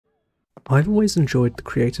I've always enjoyed the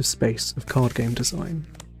creative space of card game design,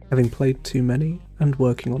 having played too many and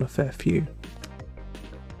working on a fair few.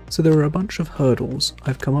 So there are a bunch of hurdles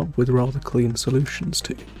I've come up with rather clean solutions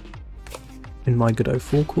to. In my Godot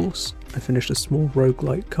 4 course, I finished a small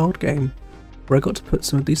roguelike card game where I got to put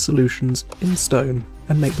some of these solutions in stone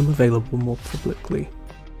and make them available more publicly.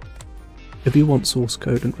 If you want source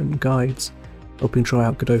code and written guides helping try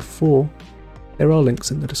out Godot 4, there are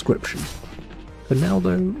links in the description. For now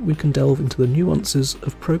though, we can delve into the nuances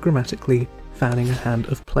of programmatically fanning a hand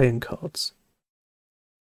of playing cards.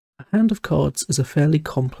 A hand of cards is a fairly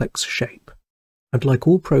complex shape, and like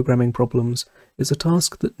all programming problems, is a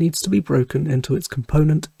task that needs to be broken into its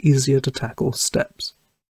component, easier to tackle steps.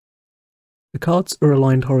 The cards are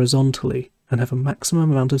aligned horizontally and have a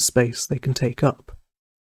maximum amount of space they can take up.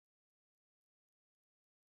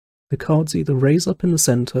 The cards either raise up in the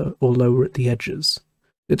centre or lower at the edges.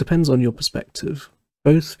 It depends on your perspective.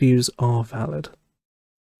 Both views are valid.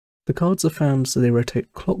 The cards are fanned so they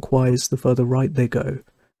rotate clockwise the further right they go,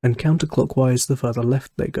 and counterclockwise the further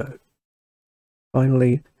left they go.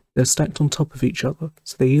 Finally, they're stacked on top of each other,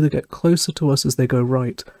 so they either get closer to us as they go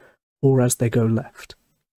right, or as they go left.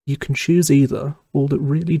 You can choose either, all that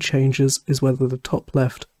really changes is whether the top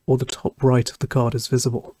left or the top right of the card is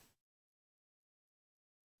visible.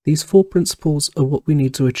 These four principles are what we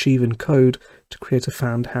need to achieve in code to create a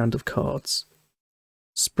fanned hand of cards.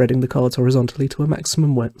 Spreading the cards horizontally to a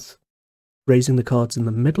maximum width, raising the cards in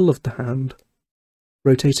the middle of the hand,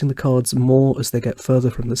 rotating the cards more as they get further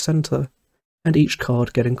from the centre, and each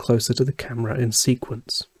card getting closer to the camera in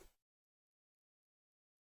sequence.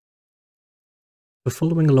 For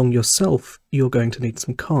following along yourself, you're going to need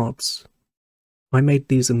some cards. I made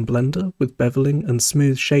these in Blender with beveling and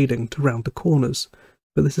smooth shading to round the corners,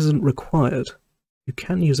 but this isn't required. You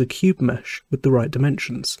can use a cube mesh with the right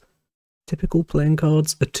dimensions. Typical playing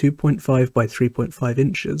cards are 2.5 by 3.5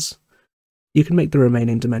 inches. You can make the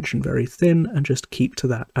remaining dimension very thin and just keep to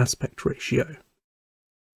that aspect ratio.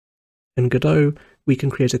 In Godot, we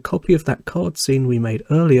can create a copy of that card scene we made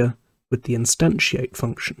earlier with the instantiate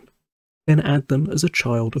function, then add them as a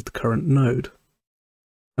child of the current node.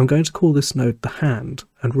 I'm going to call this node the hand,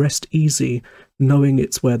 and rest easy knowing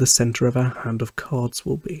it's where the centre of our hand of cards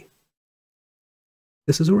will be.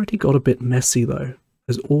 This has already got a bit messy though,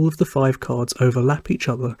 as all of the 5 cards overlap each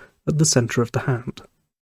other at the centre of the hand.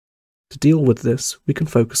 To deal with this, we can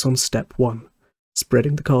focus on step 1,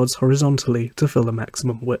 spreading the cards horizontally to fill a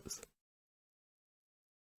maximum width.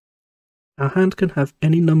 Our hand can have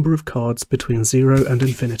any number of cards between 0 and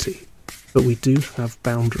infinity, but we do have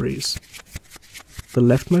boundaries. The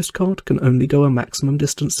leftmost card can only go a maximum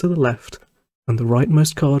distance to the left, and the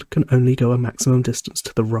rightmost card can only go a maximum distance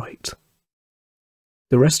to the right.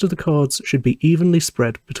 The rest of the cards should be evenly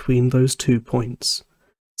spread between those 2 points,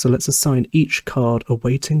 so let's assign each card a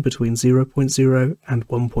weighting between 0.0 and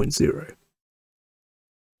 1.0.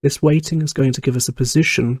 This weighting is going to give us a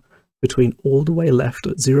position between all the way left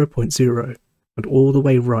at 0.0 and all the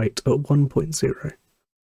way right at 1.0.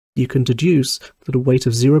 You can deduce that a weight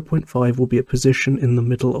of 0.5 will be a position in the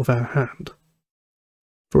middle of our hand.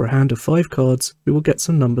 For a hand of 5 cards, we will get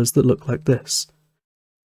some numbers that look like this.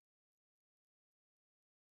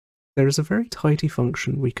 There is a very tidy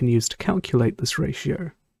function we can use to calculate this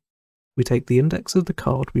ratio. We take the index of the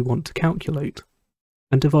card we want to calculate,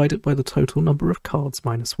 and divide it by the total number of cards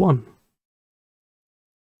minus 1.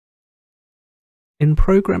 In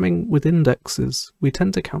programming with indexes, we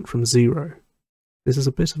tend to count from 0. This is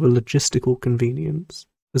a bit of a logistical convenience,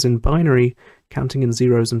 as in binary, counting in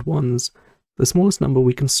zeros and ones, the smallest number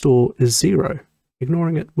we can store is 0.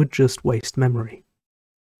 Ignoring it would just waste memory.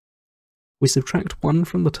 We subtract 1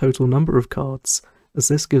 from the total number of cards, as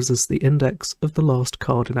this gives us the index of the last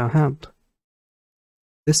card in our hand.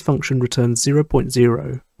 This function returns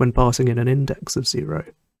 0.0 when passing in an index of 0,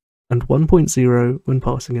 and 1.0 when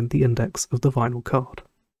passing in the index of the final card.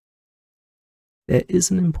 There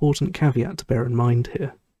is an important caveat to bear in mind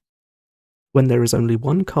here. When there is only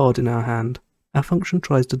 1 card in our hand, our function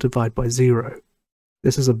tries to divide by 0.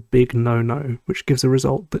 This is a big no-no, which gives a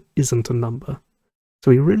result that isn't a number,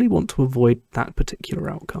 so we really want to avoid that particular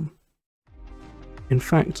outcome. In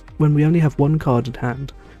fact, when we only have 1 card in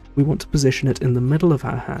hand, we want to position it in the middle of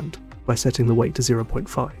our hand by setting the weight to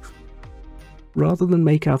 0.5. Rather than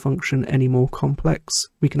make our function any more complex,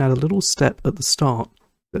 we can add a little step at the start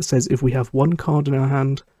that says if we have 1 card in our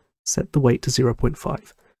hand, set the weight to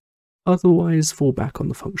 0.5. Otherwise, fall back on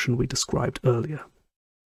the function we described earlier.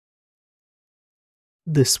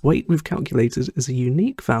 This weight we've calculated is a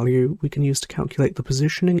unique value we can use to calculate the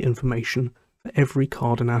positioning information for every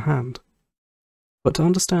card in our hand. But to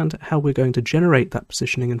understand how we're going to generate that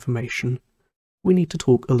positioning information, we need to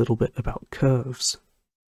talk a little bit about curves.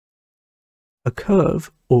 A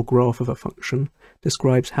curve, or graph of a function,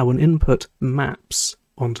 describes how an input maps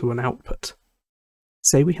onto an output.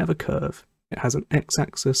 Say we have a curve. It has an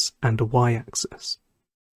x-axis and a y-axis.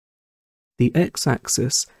 The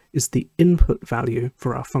x-axis is the input value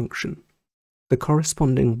for our function. The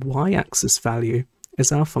corresponding y-axis value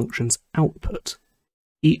is our function's output.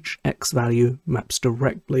 Each x value maps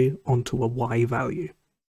directly onto a y value.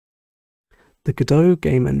 The Godot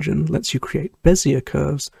game engine lets you create Bezier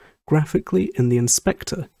curves graphically in the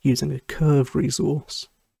inspector using a curve resource.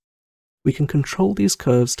 We can control these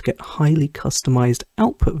curves to get highly customized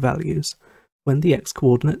output values when the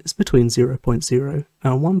x-coordinate is between 0.0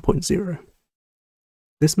 and 1.0.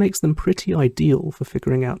 This makes them pretty ideal for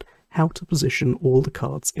figuring out how to position all the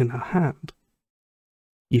cards in our hand.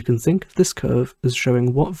 You can think of this curve as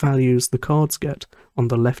showing what values the cards get on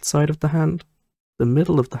the left side of the hand, the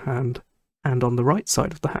middle of the hand, and on the right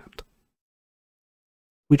side of the hand.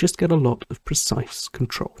 We just get a lot of precise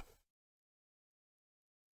control.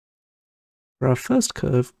 For our first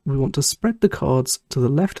curve, we want to spread the cards to the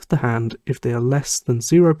left of the hand if they are less than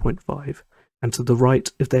 0.5, and to the right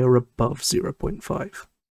if they are above 0.5.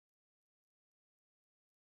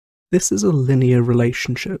 This is a linear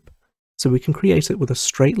relationship, so we can create it with a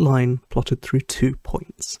straight line plotted through 2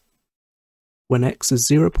 points. When x is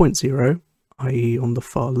 0.0, i.e. on the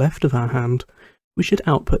far left of our hand, we should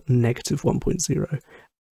output negative 1.0,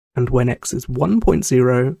 and when x is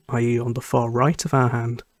 1.0, i.e. on the far right of our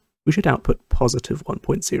hand, we should output positive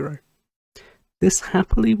 1.0. This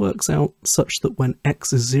happily works out such that when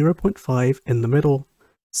x is 0.5 in the middle,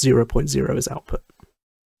 0.0 is output.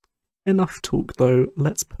 Enough talk though,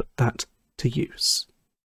 let's put that to use.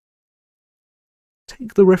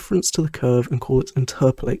 Take the reference to the curve and call its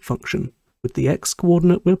interpolate function with the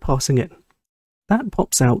x-coordinate we're passing in. That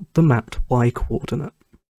pops out the mapped y-coordinate.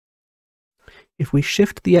 If we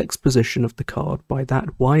shift the x position of the card by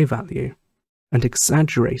that y value, and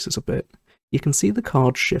exaggerate it a bit, you can see the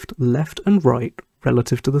card shift left and right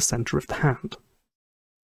relative to the centre of the hand.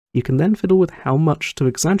 You can then fiddle with how much to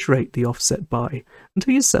exaggerate the offset by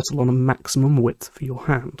until you settle on a maximum width for your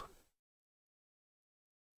hand.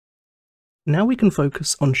 Now we can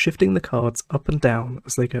focus on shifting the cards up and down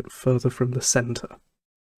as they get further from the centre.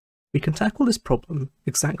 We can tackle this problem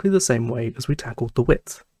exactly the same way as we tackled the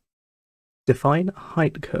width. Define a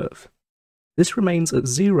height curve. This remains at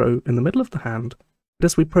 0 in the middle of the hand, but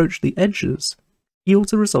as we approach the edges,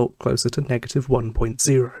 yields a result closer to negative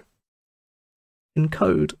 1.0. In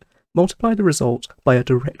code, multiply the result by a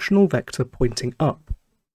directional vector pointing up,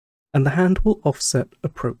 and the hand will offset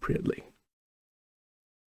appropriately.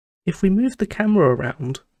 If we move the camera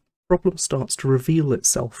around, the problem starts to reveal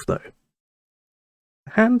itself though.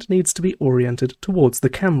 The hand needs to be oriented towards the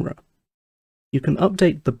camera. You can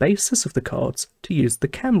update the basis of the cards to use the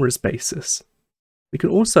camera's basis. We can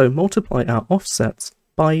also multiply our offsets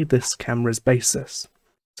by this camera's basis,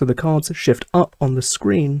 so the cards shift up on the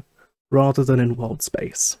screen rather than in world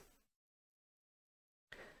space.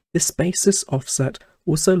 This basis offset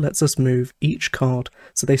also lets us move each card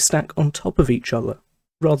so they stack on top of each other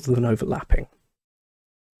rather than overlapping.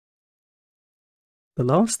 The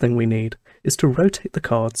last thing we need is to rotate the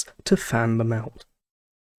cards to fan them out.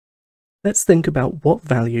 Let's think about what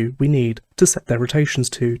value we need to set their rotations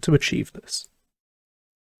to achieve this.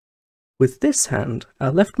 With this hand,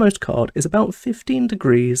 our leftmost card is about 15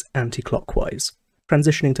 degrees anti-clockwise,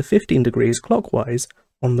 transitioning to 15 degrees clockwise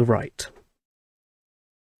on the right.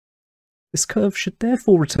 This curve should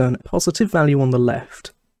therefore return a positive value on the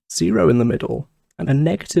left, 0 in the middle, and a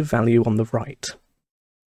negative value on the right.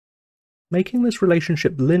 Making this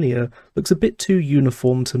relationship linear looks a bit too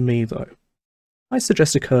uniform to me though. I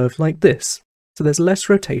suggest a curve like this, so there's less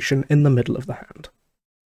rotation in the middle of the hand.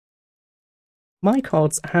 My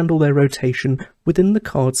cards handle their rotation within the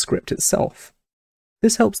card script itself.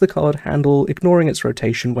 This helps the card handle ignoring its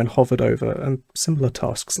rotation when hovered over and similar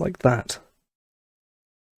tasks like that.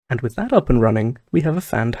 And with that up and running, we have a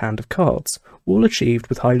fanned hand of cards, all achieved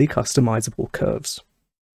with highly customizable curves.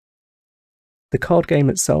 The card game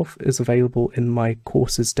itself is available in my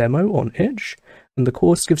course's demo on itch, and the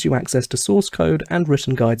course gives you access to source code and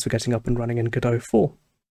written guides for getting up and running in Godot 4.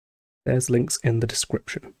 There's links in the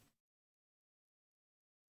description.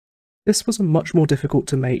 This was a much more difficult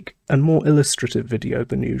to make and more illustrative video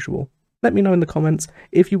than usual. Let me know in the comments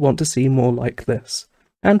if you want to see more like this,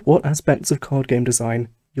 and what aspects of card game design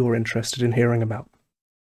you're interested in hearing about.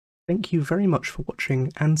 Thank you very much for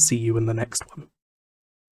watching, and see you in the next one.